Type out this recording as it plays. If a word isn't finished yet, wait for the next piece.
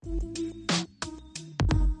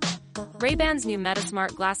Ray-Ban's new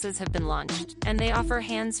MetaSmart glasses have been launched, and they offer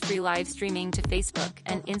hands-free live streaming to Facebook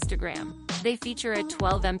and Instagram. They feature a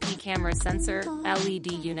 12MP camera sensor,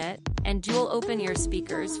 LED unit, and dual open-ear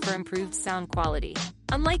speakers for improved sound quality.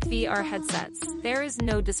 Unlike VR headsets, there is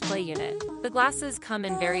no display unit. The glasses come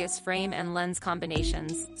in various frame and lens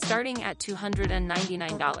combinations, starting at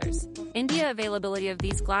 $299. India availability of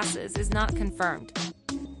these glasses is not confirmed,